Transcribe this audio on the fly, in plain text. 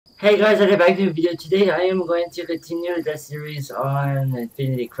Hey guys, welcome back to the video. Today I am going to continue the series on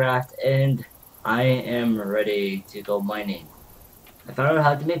Infinity Craft and I am ready to go mining. I found out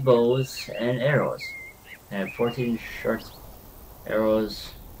how to make bows and arrows. I have 14 short arrows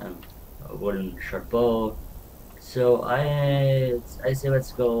and a wooden short bow. So I say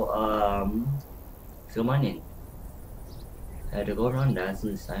let's go mining. I had to go around that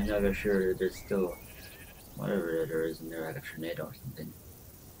since I'm not sure there's still whatever there is in there, like a tornado or something.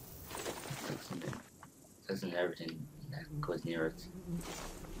 Doesn't everything that goes near it.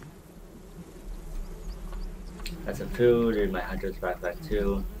 Got some food in my hunter's backpack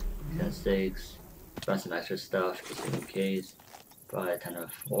too. 10 steaks. Brought some extra stuff just in case. Brought a ton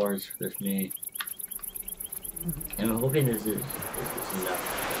of ores with me. And I'm hoping this is enough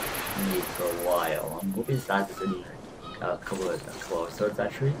for me for a while. I'm hoping this lasts in a couple of episodes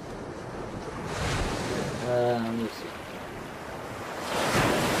actually. We'll see.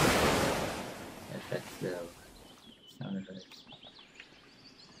 Effects though. Sound effects.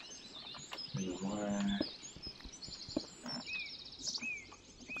 Maybe more.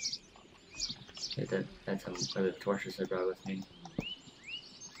 Okay, that's some other torches I brought with me.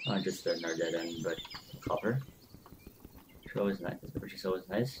 Not just another dead end, but copper. Which is always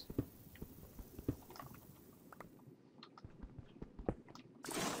nice.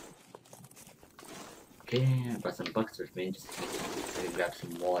 Okay, I brought some buckets with me just so I can grab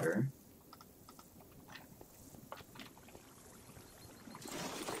some water.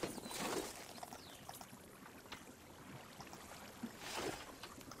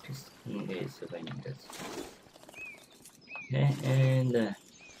 Just in case if I need this. Okay, and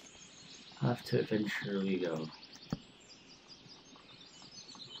off to adventure we go.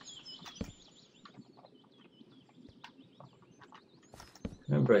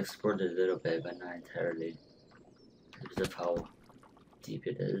 Remember I explored it a little bit, but not entirely. Because of how deep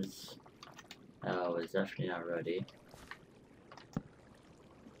it is. Oh, it's definitely not ready.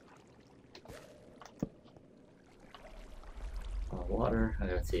 Water. I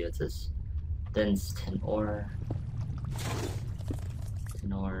gotta see what's this. Dense tin ore.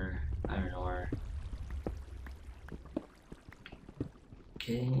 Tin ore. Iron ore.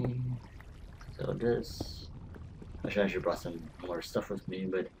 Okay. So this. I should actually brought some more stuff with me,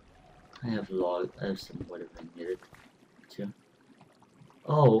 but I have some wood if I need it too.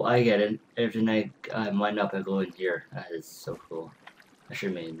 Oh, I get it. Every night I mine up, I go in here. That is so cool. I should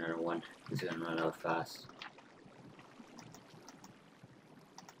have made another one. It's gonna run out fast.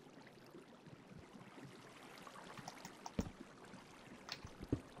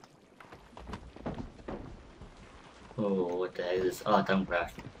 Oh, what the heck is this? Oh,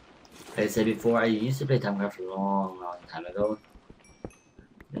 Timecraft. Like I said before, I used to play Timecraft a long time ago.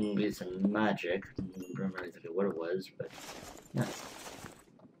 And do some magic. I don't remember exactly what it was, but yeah.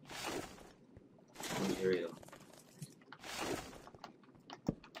 Oh, here we go.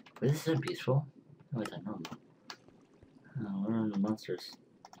 But this is so peaceful. Oh, it's normal. Oh, where are the monsters?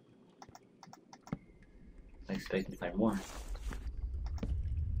 I'm expecting to find more.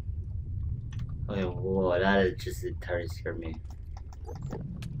 Okay, whoa, that is just entirely scared me.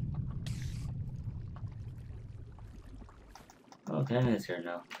 Okay, I'm scared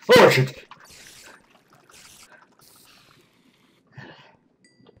now. Oh shit!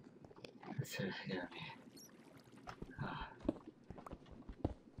 That's what got me. Oh.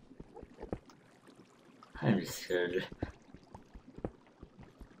 I'm just scared.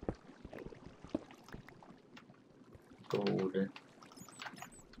 Gold.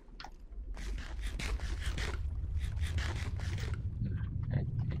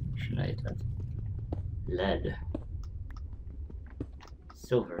 Should I eat that? Lead.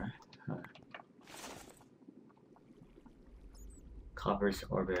 Silver. Huh. Copper's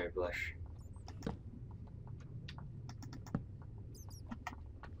or berry bush.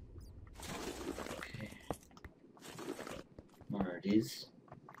 Okay. More of these.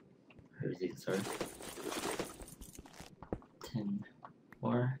 Where's these? Sorry. 10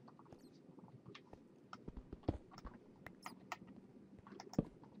 more.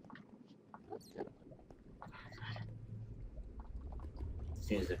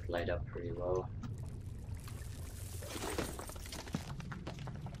 Seems to light up pretty well.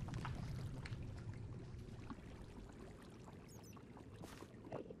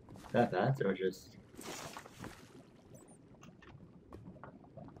 Is that bad or just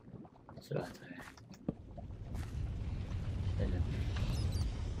so that's okay.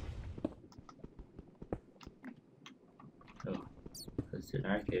 Oh, let's do an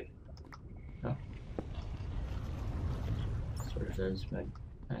arcade. Oh. Sort of says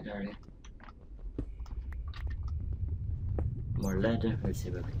already. More lead. Let's see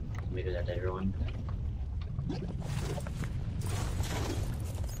what we can Maybe that later on.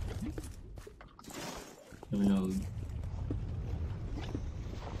 Aluminum.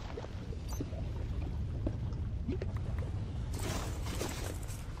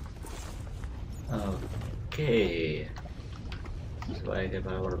 Okay. So I get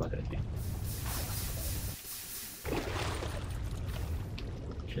my water bucket.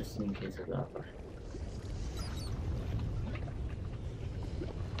 Just in case of that.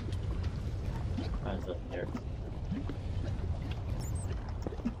 What's up here?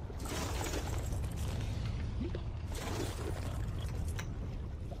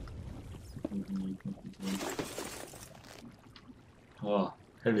 Oh, look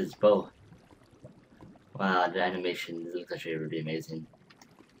at his bow. Wow, the animation looks actually really amazing.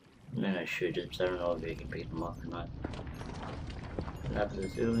 And then I shoot it, so I don't know if we can pick them up or not. Lapis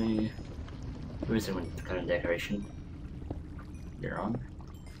lazuli. Where's the kind of decoration? You're on.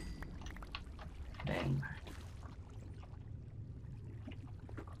 Bang.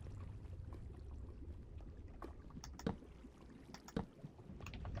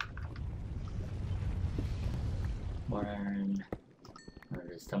 More iron. Or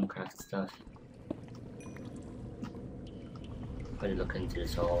the stonecraft stuff. Probably look into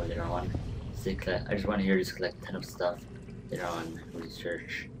this all later on. I just want to hear just collect a ton of stuff later on.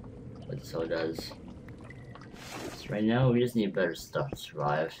 Research what this all does. So right now we just need better stuff to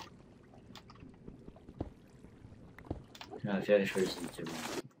survive. You know, I feel like I should listen to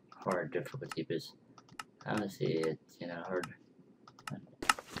hard difficulty because honestly it's hard.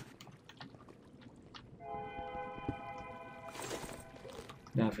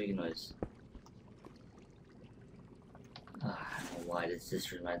 No freaking noise. I don't know why this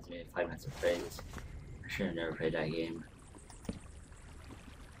just reminds me of 5 Nights at Freddy's. I should have never played that game.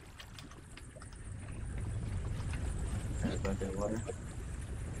 There's a bucket of water.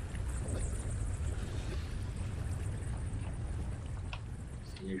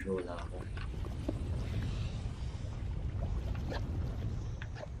 It's the usual lava.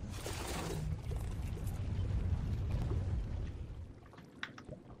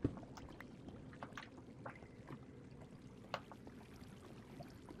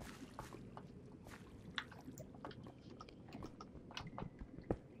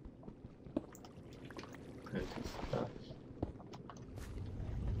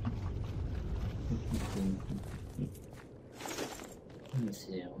 Let me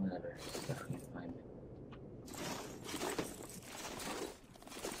see what other stuff we can find.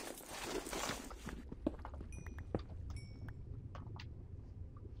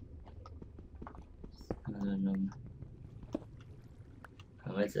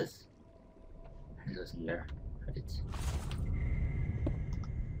 Oh, what is this? It goes in there. Right.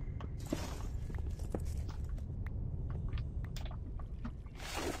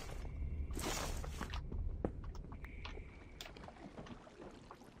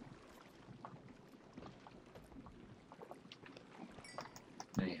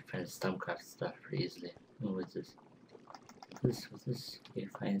 I can find stonecraft stuff pretty easily. Oh, what's this? What's this? Okay,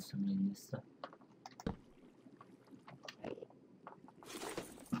 find some in this stuff.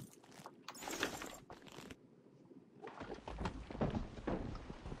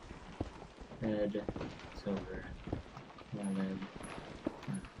 Red, silver, lead.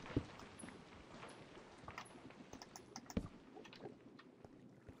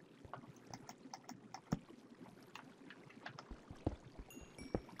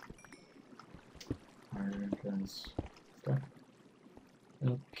 Guns stuff.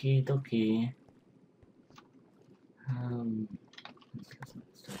 Okie dokie. Let's get some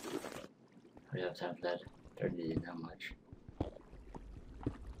stuff. I have time for that. 30 didn't have much.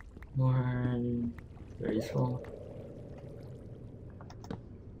 More very useful.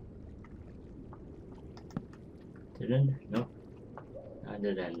 Did it end? Nope. I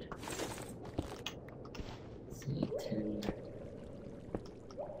did end. Let's see, 10.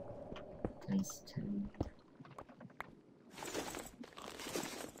 10's 10.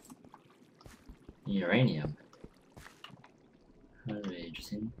 Uranium. That would be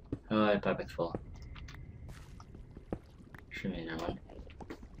interesting. Oh, I pop back full. Should be another one.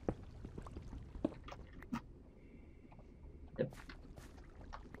 Yep.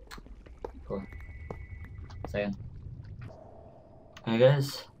 Cool. Second. Hi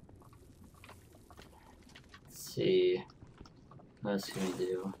guys. Let's see. What else can we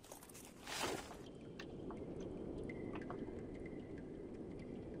do?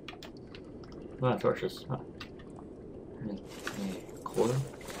 Oh, torches. Oh. Coal.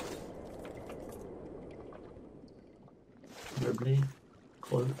 Blade.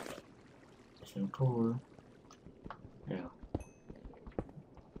 Coal. Some coal. Yeah.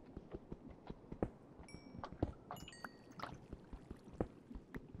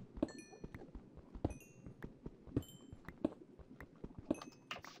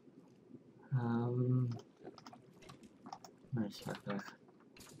 Select back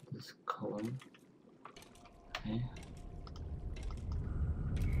this column. Okay.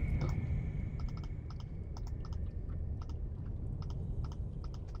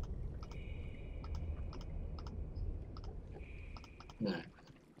 Yeah.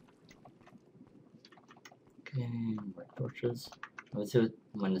 Okay, more torches. Let's see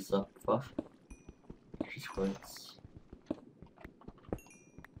when it's up off. Just quartz.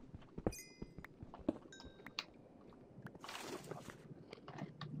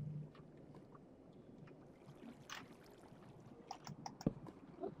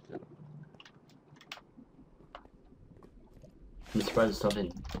 I'm surprised it's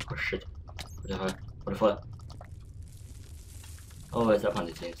something. Oh shit. What the fuck? What the fuck? Oh, it's up on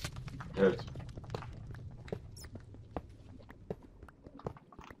these things. It hurts.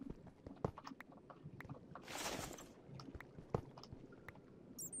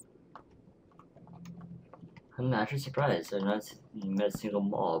 I'm actually surprised I've not met a single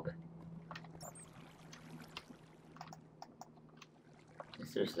mob.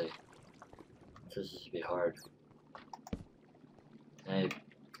 Seriously. This is be hard. Did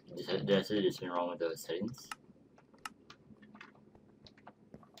I say there's something wrong with those settings?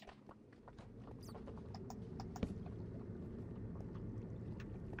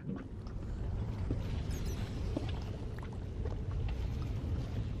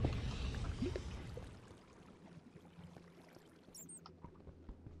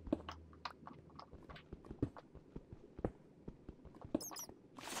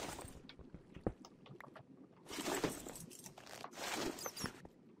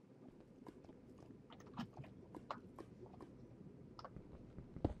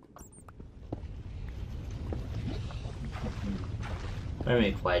 I'm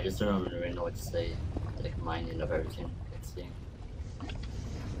really quiet, just don't really know what to say. Like minding of everything. Let's see.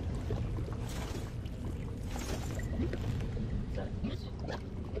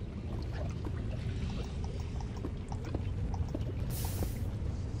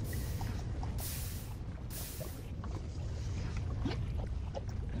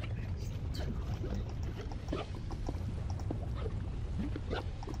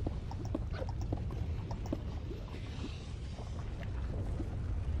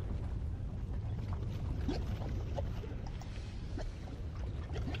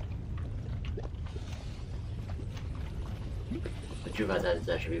 The truth about that is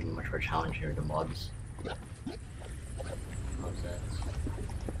actually even much more challenging with the mobs. How's that?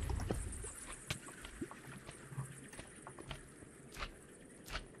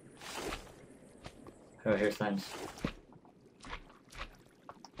 Oh, here's slimes.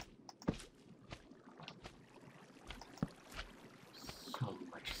 So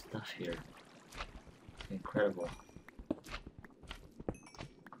much stuff here. Incredible.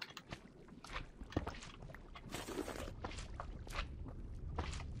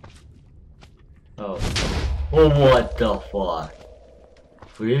 Oh. Oh, what the fuck?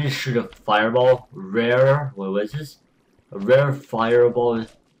 We didn't shoot a fireball? Rare? What was this? A rare fireball.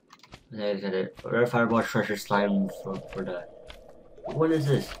 A rare fireball treasure slime for the. What is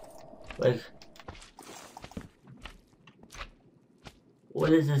this? Like.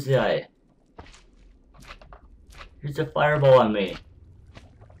 What is this guy? It's a fireball on me.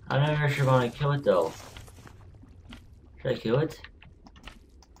 I'm not even sure if I want to kill it though. Should I kill it?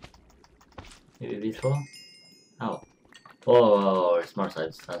 Maybe peaceful? Oh. Oh, smart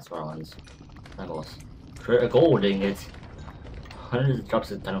sides. That's smart ones. Levels. A gold ingot. Hundreds of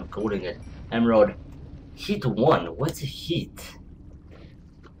drops a ton of gold ingot. Emerald. Heat 1. What's a heat?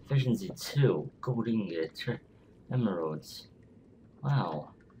 Efficiency 2. Gold ingot. Emeralds.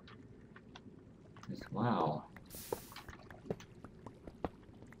 Wow. Wow.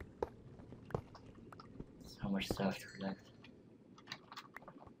 So much stuff to collect.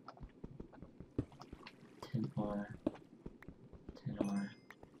 10 more. 10 more.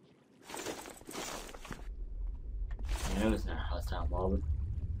 I know it's not a hostile mob.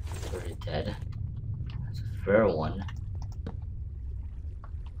 It's already dead. That's a fair one.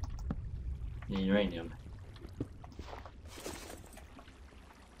 Uranium.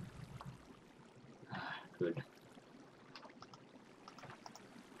 Ah, good.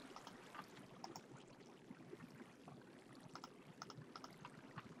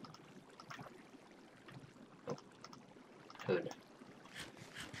 Oh, good.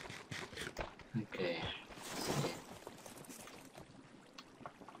 Okay. Let's see.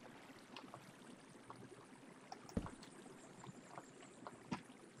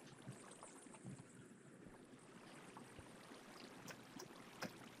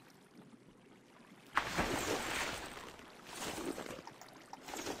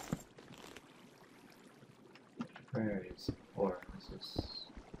 Where is ore? this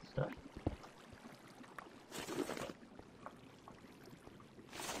stuff.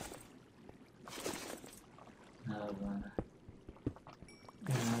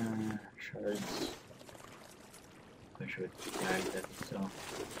 Shards. Which would tag that so.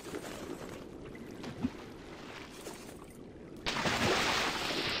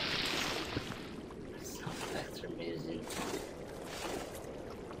 Sound effects are amazing.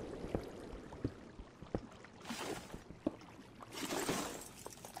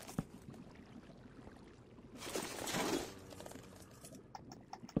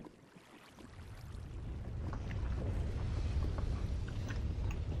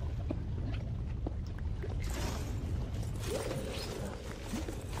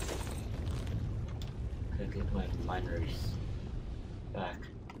 Get my miners back.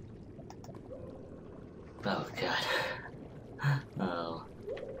 Oh god. Oh.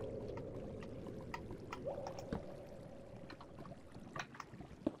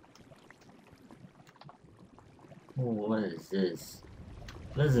 Oh, what is this?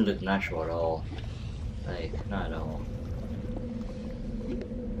 It doesn't look natural at all. Like, not at all.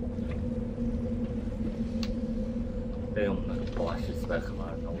 Maybe I'm gonna boss this back come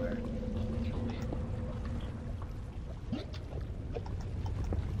out of nowhere.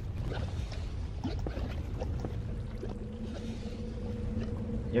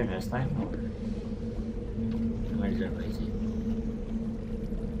 You're next time or am I just crazy?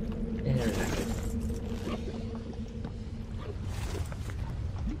 Yeah, you're not crazy.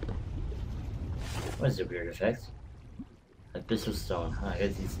 What is the weird effect? Abyssal stone. Huh, I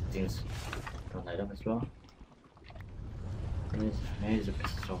guess these things don't light up as well. Maybe it's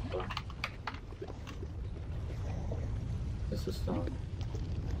abyssal stone, but abyssal stone.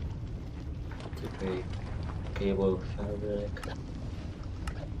 To create cable fabric.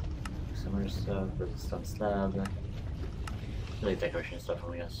 Some other stuff, resistance slab. Like decoration stuff,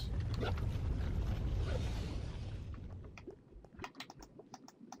 I guess.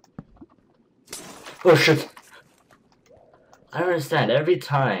 Oh shit! I don't understand. Every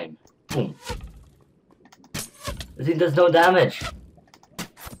time, boom. The thing does no damage.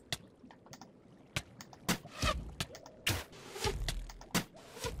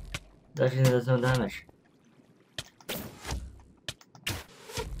 That thing does no damage.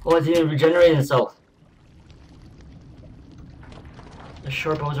 Oh, it's even regenerating itself. The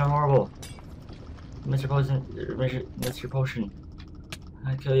short bows are horrible. Mr. Potion.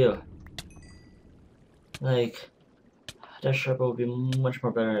 I'll kill you. Like, that short bow would be much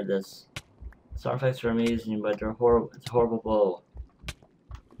more better at this. Sound effects are amazing, but they're horrible. It's a horrible bow.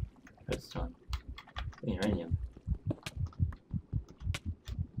 Redstone. Uranium.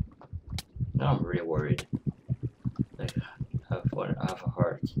 Now I'm really worried. Like, I have a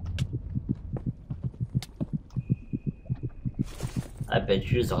heart. I bet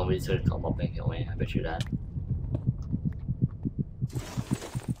you zombies gonna come up and kill me. I bet you that.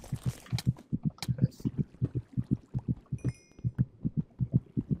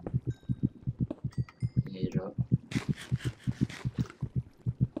 Heat up.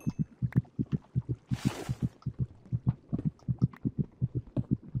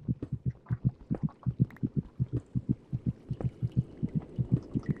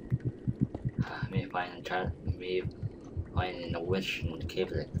 Maybe finding a witch in the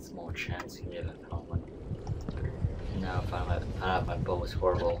cave like a small chance to give a found one. And now I found my bow was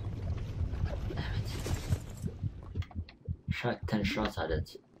horrible. Damn it. Shot 10 shots at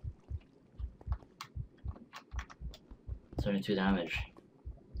it. 72 damage.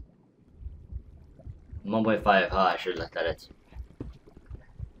 1.5, I should have looked at it.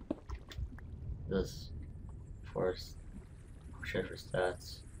 This force share for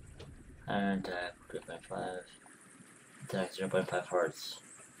stats. And attack 3.5. Attack 0.5 hearts.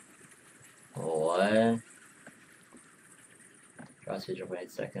 What? Draw speed 0.8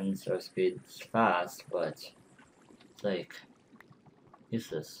 seconds. Draw speed is fast, but it's like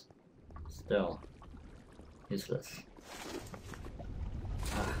useless. Still useless.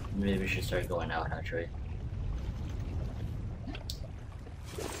 Maybe we should start going out actually.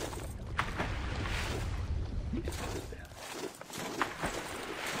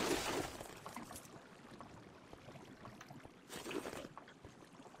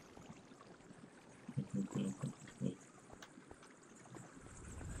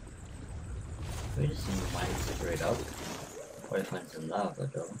 We just need to mine straight up. Or find some lava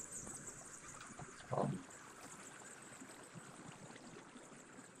though. Problem.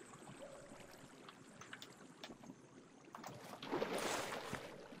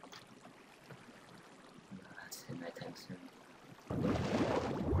 That's in nighttime soon.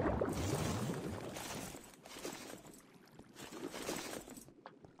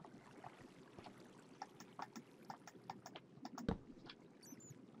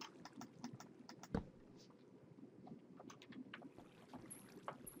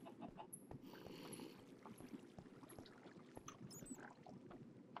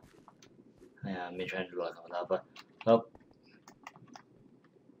 Yeah, me trying to do like that, but oh,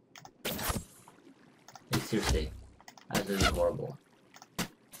 seriously, absolutely horrible.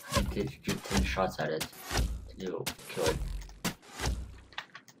 I did do 10 shots at it to kill it.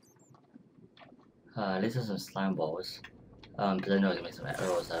 At least there's some slime balls. Because I know I can make some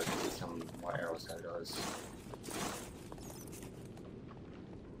arrows out, some more arrows out of those.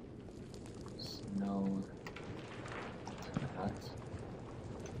 Snow.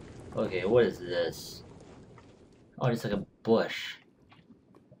 Okay, what is this? Oh, it's like a bush.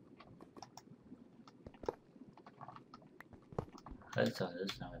 That's how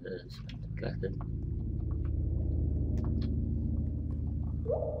this now it is. Collected.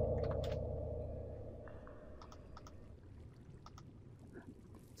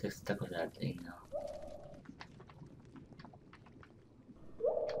 It's stuck with that thing now.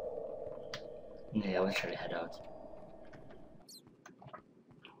 Yeah, I was trying to head out.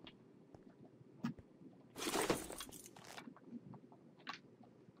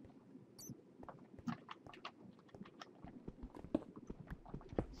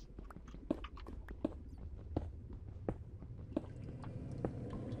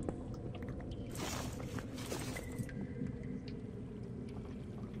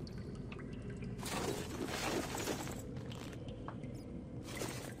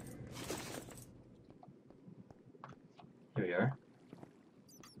 Here we are.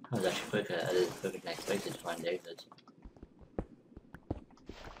 That was actually quicker. I did quicker than I expected to find the exit.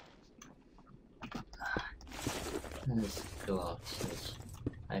 Let's go out.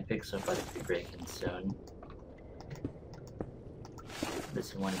 I picked so far to be breaking soon. This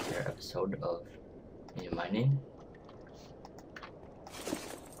is one here episode of me mining.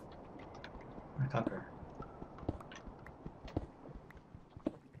 Copper.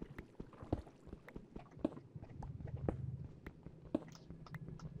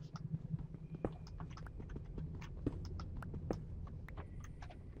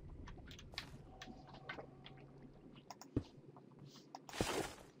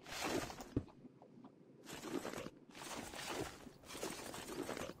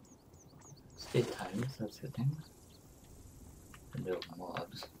 Daytime, so that's a good thing. And no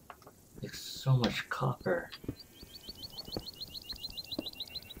mobs. Like so much copper.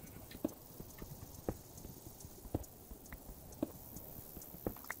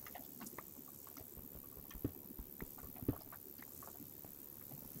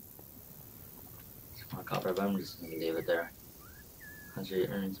 Some more copper, but I'm just gonna leave it there. 100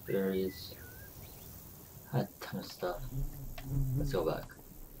 earns berries. A ton of stuff. Let's go back.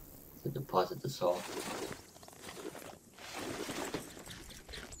 To deposit the salt.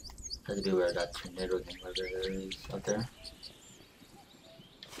 Has to be where that tornado thing is out there.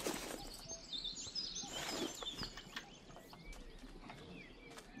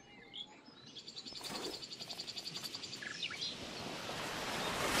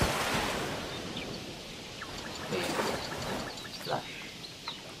 Flash.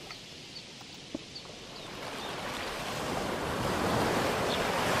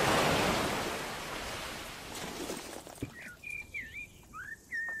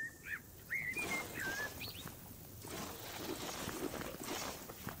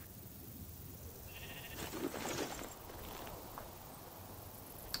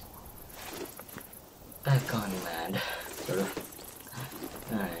 Back on land, sort of.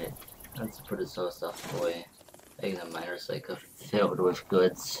 Alright, let's put this all stuff away. I think the miner's like filled with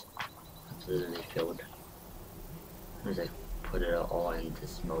goods. Absolutely filled. Just like put it all into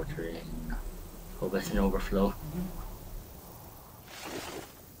smeltery and hope it's an overflow.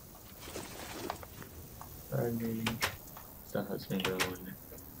 Gardening stuff that's been grown.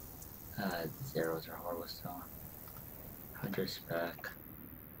 These arrows are horrible still. Hunter's back.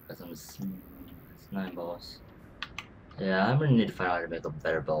 Got some 9 balls. Yeah, I'm gonna need to find out how to make a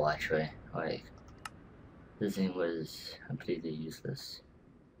better bow actually. Like, this thing was completely useless.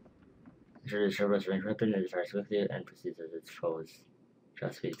 Ensure the short range weapon and fires quickly and proceeds as its foes.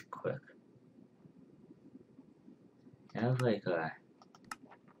 Just be quick. I have like a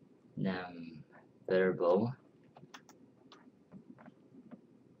better bow.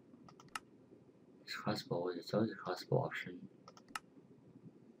 This crossbow, it's always a crossbow option.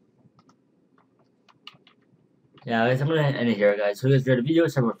 Yeah, guys, I'm gonna end it here, guys. So, if you guys enjoyed the video,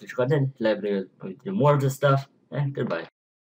 some more future content, like videos, do more of this stuff, and goodbye.